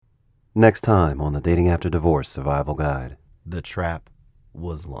Next time on the Dating After Divorce Survival Guide, the trap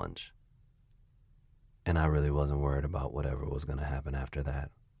was lunch. And I really wasn't worried about whatever was going to happen after that.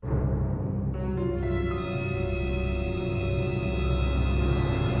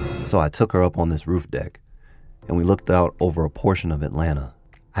 So I took her up on this roof deck, and we looked out over a portion of Atlanta.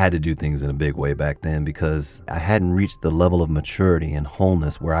 I had to do things in a big way back then because I hadn't reached the level of maturity and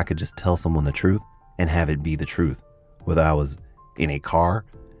wholeness where I could just tell someone the truth and have it be the truth, whether I was in a car,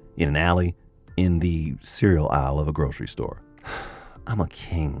 in an alley, in the cereal aisle of a grocery store. I'm a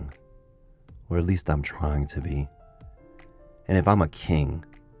king, or at least I'm trying to be. And if I'm a king,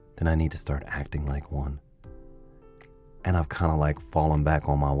 then I need to start acting like one. And I've kind of like fallen back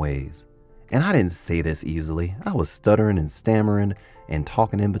on my ways. And I didn't say this easily. I was stuttering and stammering and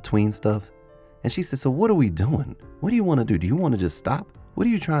talking in between stuff. And she said, so what are we doing? What do you want to do? Do you want to just stop? What are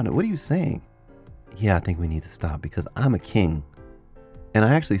you saying? Yeah, I think we need to stop because I'm a king. And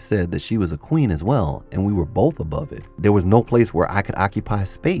I actually said that she was a queen as well, and we were both above it. There was no place where I could occupy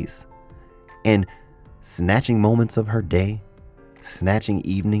space. And snatching moments of her day, snatching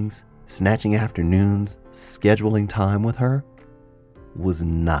evenings, snatching afternoons, scheduling time with her was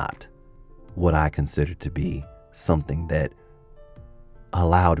not what I considered to be something that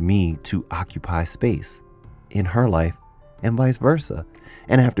allowed me to occupy space in her life and vice versa.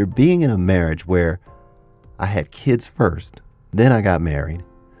 And after being in a marriage where I had kids first, then I got married.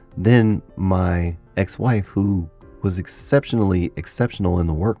 Then my ex-wife, who was exceptional in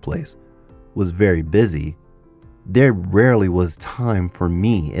the workplace, was very busy. There rarely was time for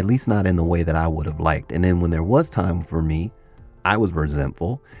me, at least not in the way that I would have liked. And then when there was time for me, I was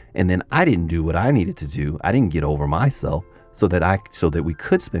resentful. And then I didn't do what I needed to do. I didn't get over myself so that we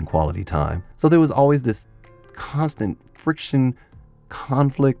could spend quality time. So there was always this constant friction,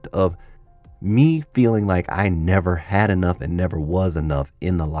 conflict of me feeling like I never had enough and never was enough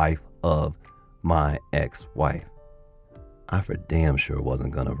in the life of my ex-wife. I for damn sure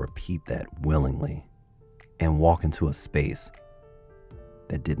wasn't going to repeat that willingly and walk into a space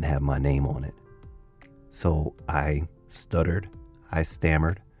that didn't have my name on it. So I stuttered, I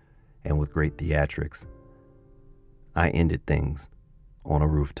stammered, and with great theatrics, I ended things on a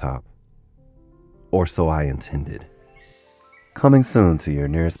rooftop. Or so I intended. Coming soon to your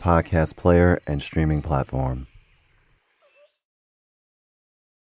nearest podcast player and streaming platform.